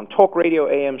Carusi on Talk Radio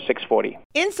AM 640.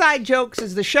 Inside Jokes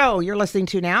is the show you're listening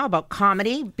to now about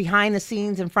comedy, behind the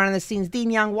scenes, in front of the scenes. Dean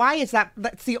Young, why is that?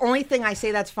 That's the only thing I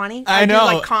say that's funny. I know. do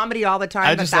like comedy all the time.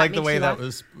 I but just that like the makes way you that laugh.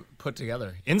 was put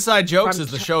together. Inside Jokes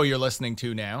is the show you're listening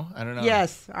to now. I don't know.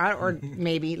 Yes, or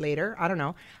maybe later. I don't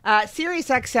know. Sirius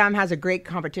XM has a great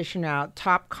competition now,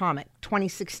 Top Comic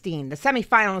 2016. The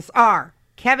semifinalists are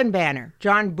Kevin Banner,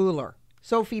 John Bueller,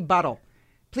 Sophie Buttle.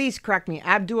 Please correct me.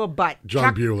 Abdul Butt.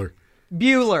 John Bueller.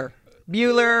 Bueller.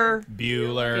 Bueller.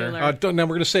 Now we're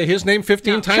going to say his name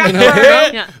 15 times. Chuck And help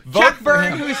him out? Byrn, Chuck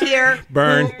Byrn, who's here,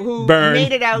 Byrn, who Byrn,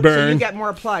 made it out, so Byrn. you get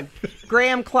more plug.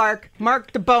 Graham Clark,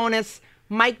 Mark DeBonis,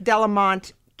 Mike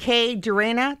Delamont, Kay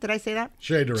Durana. Did I say that?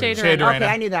 Shay Durana. Shay Durana. Okay,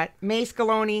 I knew that. May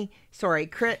Scaloni,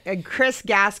 Chris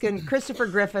Gaskin, Christopher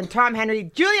Griffin, Tom Henry,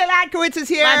 Julia Hladkowicz is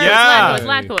here.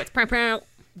 Hladkowicz.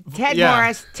 Ted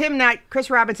Morris, Tim Nutt, Chris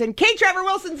Robinson, Kate Trevor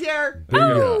Wilson's here.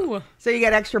 Oh, So you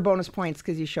get extra bonus points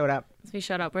because you showed up. so we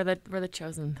shut up. We're the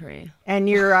chosen three. And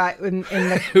you're in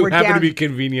the Who we're happen down. to be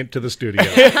convenient to the studio.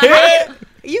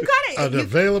 You got it.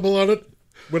 Available on it,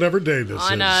 whatever day this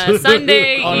On is. a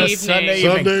Sunday On a evening. Sunday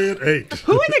evening. Sunday at 8.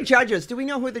 Who are the judges? Do we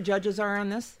know who the judges are on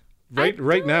this?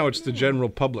 Right now, it's the general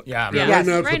public. Yeah. Yeah. Right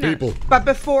now it's Right the now. people. But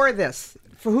before this,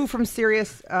 for who from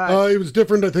Sirius? It was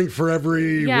different, I think, for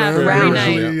every Yeah, round. for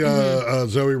every Usually, night.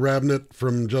 Zoe Rabnett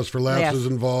from Just for Laughs Yes. is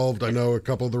involved. I know a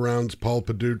couple of the rounds. Paul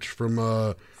Paduch from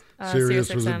Sirius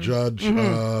Sirius was a XM. judge.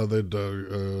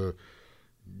 They'd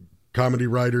comedy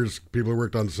writers, people who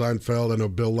worked on Seinfeld. I know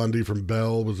Bill Lundy from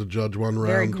Bell was a judge one round.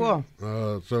 Very cool.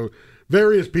 So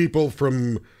various people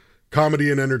from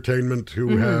comedy and entertainment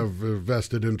who have a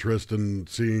vested interest in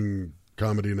seeing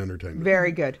comedy and entertainment.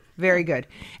 Very good. Very good.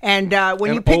 And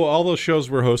when you And, pick... all those shows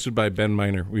were hosted by Ben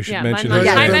Miner. We should Yeah, mention Ben his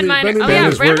Miner. Hi, Ben Ben Miner. Ben Oh, Ben yeah.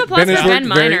 has Round of worked- applause Ben for has Ben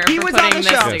worked very- Miner He for was on putting the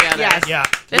this show. together. Yes. Yeah.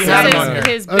 This We had him on is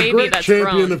there. his A baby great that's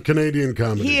champion grown. of Canadian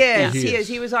comedy. He is. He He is. is.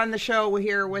 He was on the show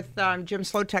here with Jim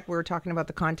Slowtek. We were talking about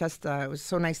the contest. It was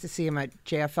so nice to see him at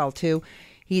JFL too.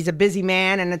 He's a busy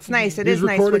man, and it's nice. It He's is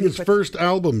nice. recording when he his puts- first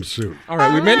album soon. All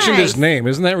right, we mentioned his name.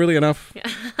 Isn't that really enough?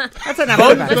 That's enough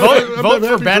of that. Vote for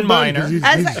happy Ben Ben, Miner. 'cause he's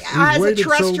As a waited so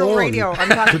terrestrial long radio, I'm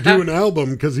talking to do an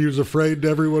album because he was afraid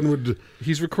everyone would.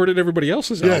 He's recorded everybody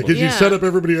else's Yeah, album. because Yeah. he set up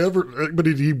everybody, but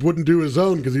he wouldn't do his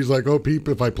own because he's like, oh,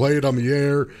 people, if I play it on the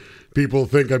air, people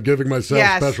think I'm giving myself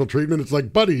Yes. special treatment. It's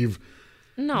like, buddy, you've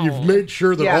made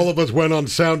sure that Yeah. all of us went on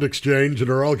Sound Exchange and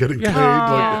are all getting paid.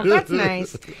 Oh, Like, that's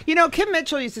nice. You know, Kim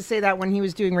Mitchell used to say that when he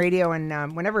was doing radio,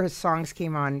 and whenever his songs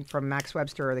came on from Max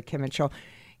Webster or the Kim Mitchell,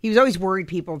 he was always worried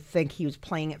people think he was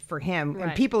playing it for him, and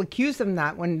Right. people accused him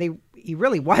that when he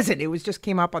really wasn't. It was just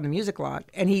came up on the music log,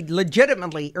 and he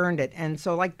legitimately earned it. And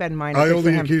so, like Ben Miner, I good for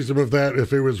only him. accused him of that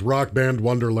if it was Rock Band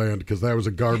Wonderland because that was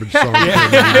a garbage song.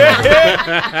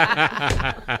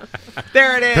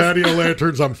 There it is. Patio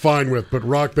Lanterns, I'm fine with, but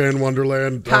Rock Band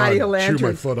Wonderland, Patio chew my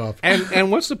Lanterns. foot off.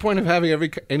 And what's the point of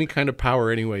having any kind of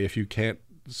power anyway if you can't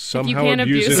somehow can't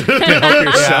abuse abuse it to help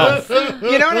yourself?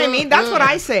 You know what I mean? That's what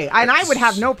I say. And I would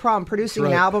have no problem producing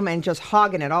an right. album and just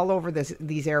hogging it all over these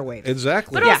airwaves.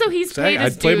 Exactly. But also, he's Exactly. paid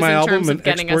his I'd play dues my in album terms and of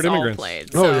getting export us all immigrants. played.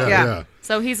 Oh, So. yeah, Yeah. yeah.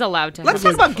 So he's allowed to. Let's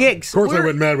talk about gigs. Of course, I We're-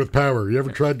 went mad with power. You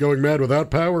ever tried going mad without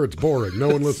power? It's boring. No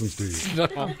one listens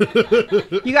to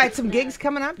you. You got some gigs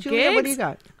coming up, Julia? What do you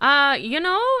got?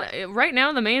 Right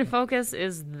now the main focus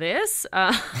is this.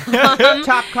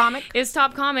 Top comic? Is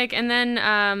Top Comic, and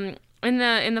then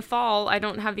in the fall, I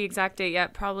don't have the exact date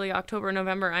yet. Probably October,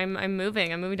 November. I'm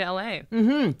moving. I'm moving to LA.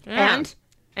 Mm-hmm. Yeah.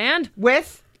 And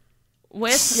with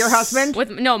with your husband.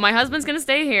 No, my husband's gonna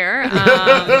stay here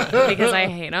because I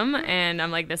hate him, and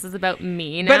I'm like, this is about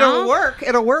me now. But it'll work.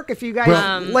 It'll work if you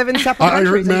guys live in separate I countries.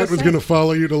 heard Matt was going to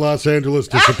follow you to Los Angeles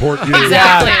to support you.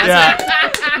 Exactly.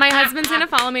 My husband's gonna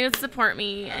follow me to support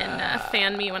me and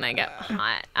fan me when I get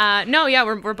hot.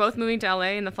 We're both moving to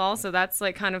LA in the fall, so that's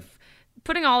like kind of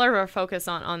putting all of our focus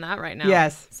on that right now.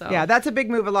 Yes. So Yeah, that's a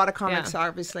big move. A lot of comics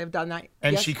obviously have done that.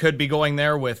 And Yes? she could be going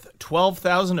there with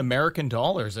 $12,000 American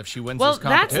dollars if she wins this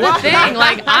that's competition. the thing.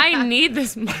 Like, I need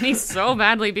this money so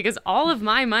badly because all of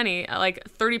my money, like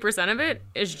 30% of it,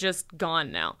 is just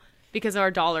gone now because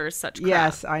our dollar is such crap.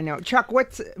 Yes, I know. Chuck,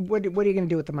 what are you going to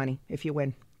do with the money if you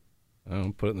win?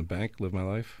 Put it in the bank, live my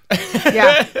life.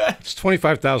 Yeah. It's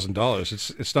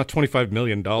 $25,000. It's not $25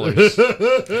 million.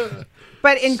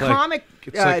 But in It's comic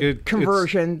like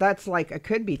conversion, that's like it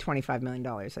could be $25 million.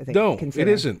 I think. No, it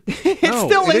considering. isn't. It No,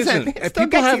 still it isn't. isn't. It still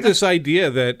People gets have you this idea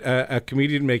that a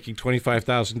comedian making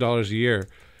 $25,000 a year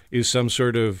is some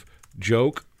sort of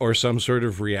joke or some sort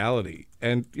of reality.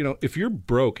 And if you're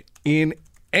broke in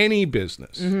any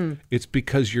business, it's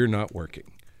because you're not working.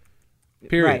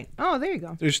 Period. Right. Oh, there you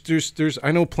go. There's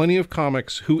I know plenty of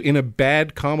comics who in a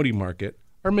bad comedy market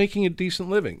are making a decent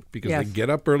living because they get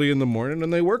up early in the morning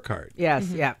and they work hard.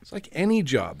 Yes, yeah. It's like any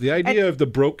job. The idea of the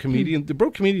broke comedian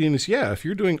is, if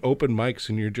you're doing open mics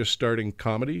and you're just starting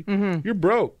comedy, you're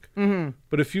broke.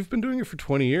 But if you've been doing it for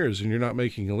 20 years and you're not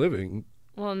making a living,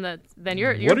 well, then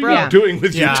you're what broke. are you doing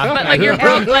with your time? But like you're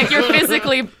broke, like you're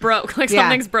physically broke, like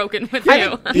something's broken with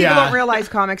you. People don't realize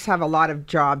comics have a lot of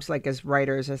jobs, like as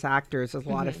writers, as actors, as a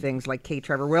lot of things. Like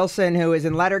Trevor Wilson, who is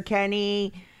in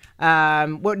Letterkenny. What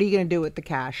are you going to do with the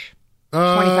cash?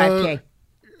 $25K.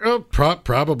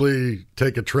 Probably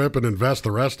take a trip and invest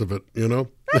the rest of it.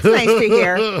 That's nice to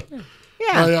hear.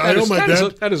 Yeah, I owe my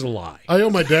dad. That is a lie. I owe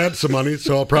my dad some money,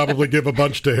 so I'll probably give a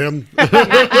bunch to him.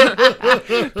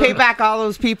 Pay back all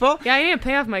those people. Yeah, I need to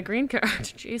pay off my green card.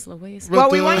 Jeez Louise. Well,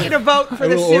 we want you to vote for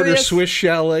the order serious. Swiss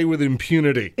chalet with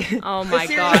impunity. Oh my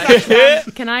God!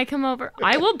 Can I come over?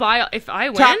 I will buy if I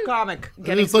win. Top comic.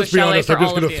 Getting Let's Swiss be chalet honest. for I'm just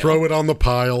all going of to you. throw it on the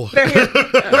pile. We're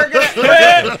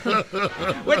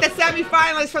with the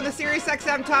semifinalists from the Sirius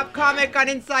XM Top Comic on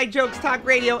Inside Jokes Talk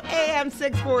Radio, AM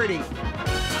 640.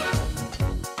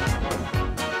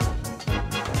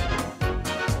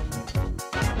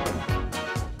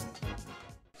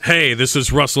 Hey, this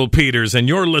is Russell Peters, and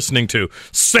you're listening to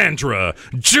Sandra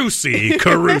Juicy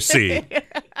Carusi.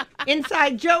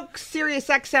 Inside Jokes, Sirius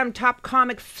XM Top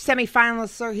Comic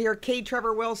semifinalists are here.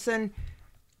 Trevor Wilson.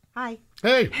 Hi.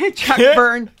 Hey. Chuck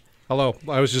Byrn. Hello.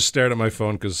 I was just staring at my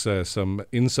phone because some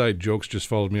inside jokes just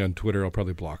followed me on Twitter. I'll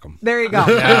probably block them. There you go.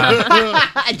 Julia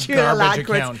Garbage Hladkowicz.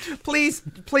 account.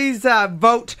 Please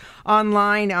vote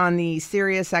online on the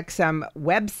Sirius XM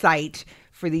website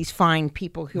for these fine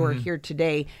people who are here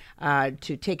today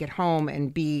to take it home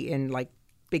and be in like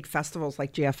big festivals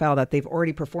like GFL that they've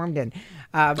already performed in.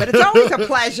 But it's always a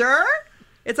pleasure.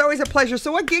 It's always a pleasure.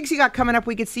 So what gigs you got coming up?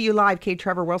 We could see you live,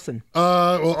 Trevor Wilson.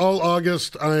 Well, all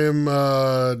August, I am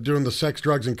doing the Sex,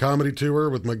 Drugs, and Comedy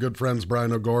Tour with my good friends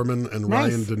Brian O'Gorman and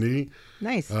Ryan Denis.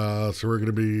 Nice. So we're going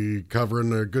to be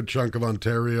covering a good chunk of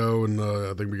Ontario, and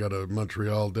I think we got a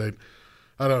Montreal date.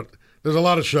 There's a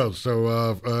lot of shows,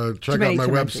 so check out my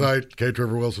website,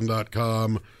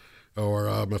 ktrevorwilson.com, or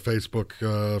my Facebook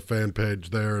fan page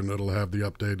there, and it'll have the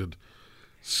updated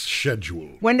schedule.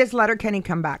 When does Letterkenny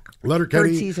come back? Letterkenny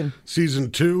Third season. Season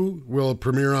 2 will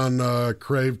premiere on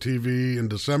Crave TV in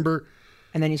December.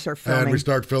 And then you start filming. And we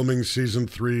start filming Season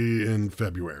 3 in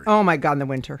February. Oh, my God, in the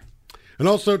winter. And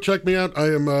also, check me out. I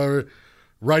am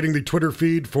writing the Twitter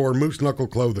feed for Moose Knuckle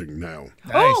Clothing now.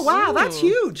 Nice. Oh, wow, that's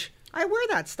huge. I wear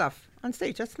that stuff on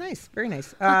stage. That's nice. Very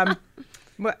nice.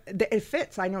 Well, it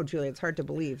fits. I know, Julia. It's hard to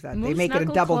believe that they Moose make it in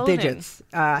knuckle double clothing. digits.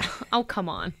 Oh, come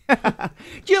on.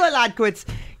 Julia Hladkowicz,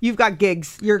 you've got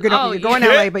gigs. You're going to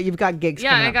LA, but you've got gigs.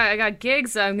 Yeah, coming up. I got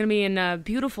gigs. I'm gonna be in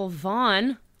beautiful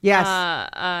Vaughan. Yes.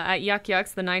 At Yuck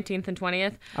Yucks the 19th and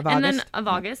 20th of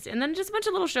August, and then just a bunch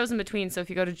of little shows in between. So if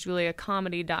you go to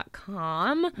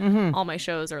juliacomedy.com, all my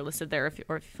shows are listed there. If you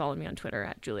follow me on Twitter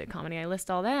at Julia Comedy, I list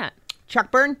all that.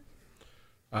 Chuck Byrn.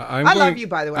 I love you,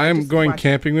 by the way. I'm going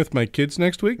camping with my kids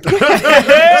next week. You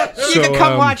can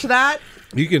come watch that.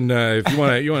 You can, if you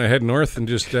want to head north and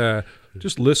just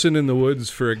listen in the woods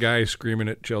for a guy screaming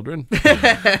at children.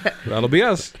 That'll be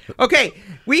us. Okay,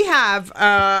 we have.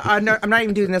 I'm not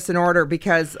even doing this in order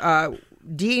because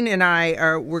Dean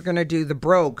and we're going to do the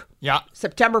Brogue. Yeah.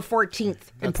 September 14th in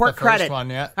That's Port the first Credit. one,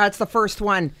 yeah. That's the first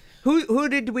one. Who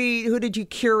did you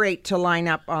curate to line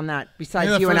up on that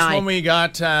besides The you and first I? one we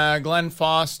got Glenn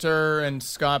Foster and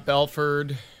Scott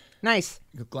Belford. Nice.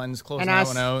 Glenn's closing And that us.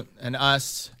 one out, and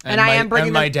us, And I am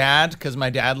bringing my them- dad, because my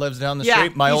dad lives down the Yeah,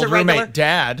 street. My he's old a regular. roommate,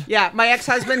 Dad. Yeah, my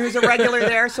ex-husband, who's a regular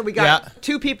there. So we got Yeah.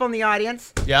 2 people in the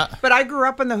audience. Yeah. But I grew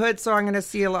up in the hood, so I'm going to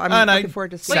see a lot. I'm And looking I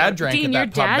forward to seeing sad it. drank Dean, at your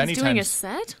that pub dad's many doing times. a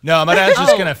set? No, my dad's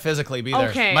just Oh. going to physically be there.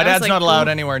 Okay, My I was dad's like, not allowed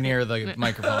ooh. anywhere near the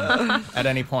microphone at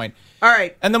any point. All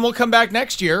right. And then we'll come back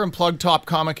next year and plug Top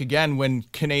Comic again when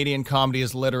Canadian comedy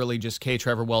is literally just K.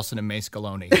 Trevor Wilson and Mace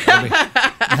Galone. That'll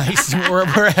be nice.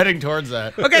 We're heading towards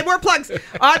that. Okay, more plugs.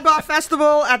 Oddball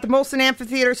Festival at the Molson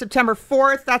Amphitheater, September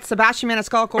 4th. That's Sebastian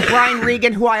Maniscalco, Brian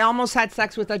Regan, who I almost had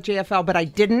sex with at JFL, but I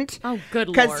didn't. Oh, good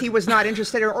Lord. Because he was not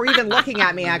interested or even looking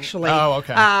at me, actually. Oh,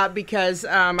 okay. Because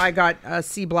I got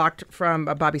C blocked from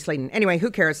Bobby Slayton. Anyway, who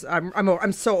cares?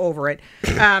 I'm so over it.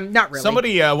 Not really.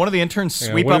 Somebody, one of the interns,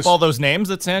 sweep what up is- all those names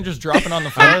that Sandra's dropping on the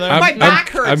floor there. My back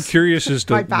hurts. I'm curious as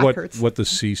to My back hurts. what the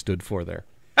C stood for there.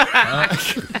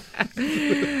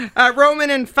 Roman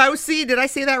and Fauci, did I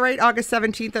say that right? August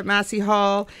 17th at Massey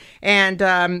Hall. And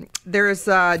there's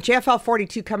JFL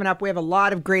 42 coming up. We have a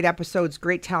lot of great episodes,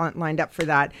 great talent lined up for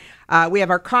that. We have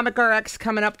our Comic RX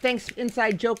coming up. Thanks,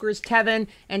 Inside Jokers, Tevin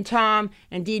and Tom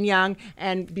and Dean Young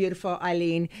and beautiful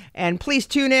Eileen. And please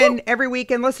tune in every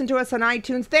week and listen to us on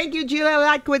iTunes. Thank you, Julia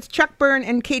Hladkowicz, Chuck Byrn,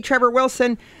 and K. Trevor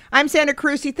Wilson. I'm Sandra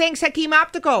Carusi. Thanks, Hakeem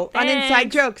Optical on Thanks. Inside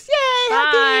Jokes. Yay,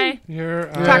 Bye.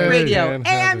 Hakeem. Talk Radio,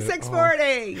 AM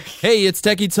 640. Hey, it's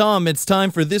Techie Tom. It's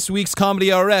time for this week's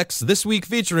Comedy RX, this week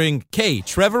featuring K.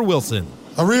 Trevor Wilson.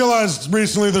 I realized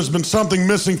recently there's been something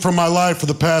missing from my life for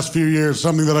the past few years,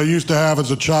 something that I used to have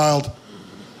as a child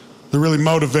that really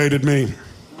motivated me.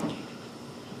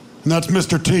 And that's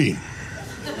Mr. T.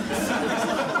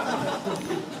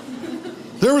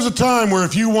 There was a time where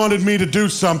if you wanted me to do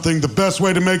something, the best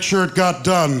way to make sure it got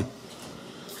done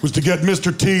was to get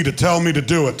Mr. T to tell me to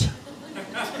do it.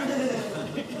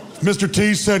 If Mr.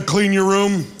 T said clean your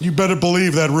room, you better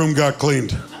believe that room got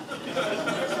cleaned.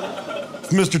 If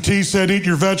Mr. T said eat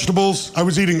your vegetables, I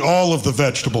was eating all of the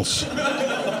vegetables.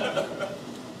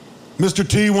 Mr.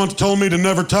 T once told me to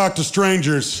never talk to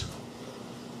strangers.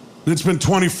 And it's been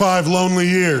 25 lonely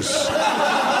years.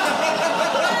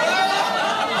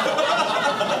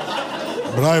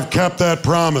 But I have kept that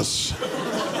promise.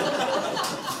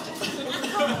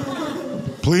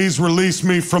 Please release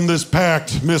me from this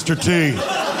pact, Mr. T.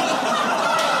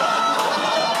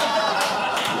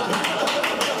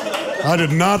 I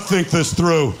did not think this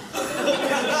through.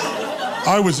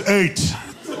 I was 8.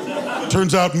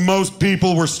 Turns out most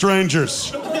people were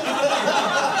strangers.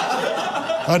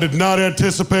 I did not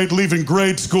anticipate leaving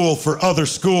grade school for other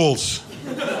schools.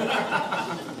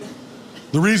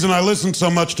 The reason I listened so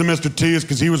much to Mr. T is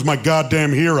because he was my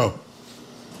goddamn hero.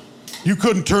 You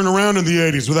couldn't turn around in the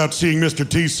 80s without seeing Mr.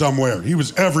 T somewhere. He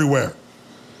was everywhere.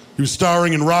 He was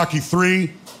starring in Rocky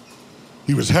III.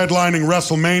 He was headlining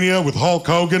WrestleMania with Hulk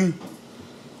Hogan.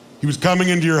 He was coming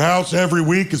into your house every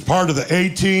week as part of the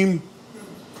A-Team.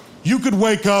 You could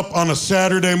wake up on a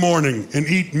Saturday morning and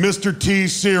eat Mr. T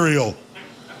cereal,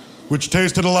 which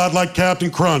tasted a lot like Captain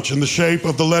Crunch in the shape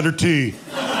of the letter T.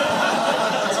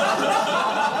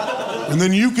 And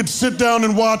then you could sit down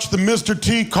and watch the Mr.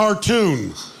 T cartoon,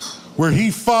 where he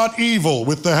fought evil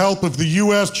with the help of the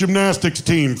U.S. gymnastics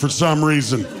team for some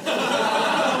reason.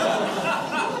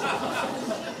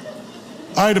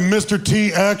 I had a Mr.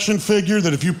 T action figure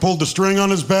that if you pulled the string on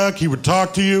his back, he would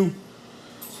talk to you.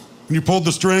 When you pulled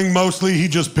the string, mostly he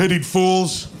just pitied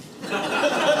fools.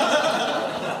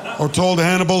 Or told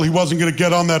Hannibal he wasn't going to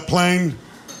get on that plane.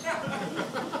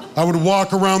 I would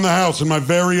walk around the house in my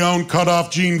very own cut-off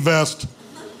jean vest,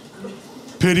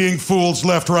 pitying fools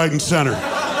left, right, and center.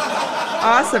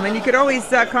 Awesome. And you could always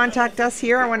contact us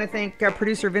here. I want to thank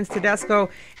producer Vince Tedesco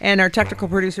and our technical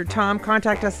producer Tom.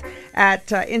 Contact us at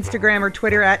Instagram or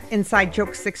Twitter at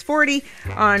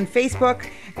InsideJokes640, on Facebook,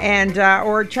 and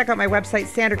or check out my website,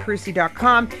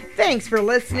 sandracarusi.com. Thanks for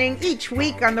listening each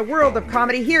week on the world of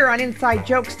comedy here on Inside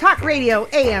Jokes Talk Radio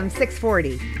AM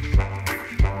 640.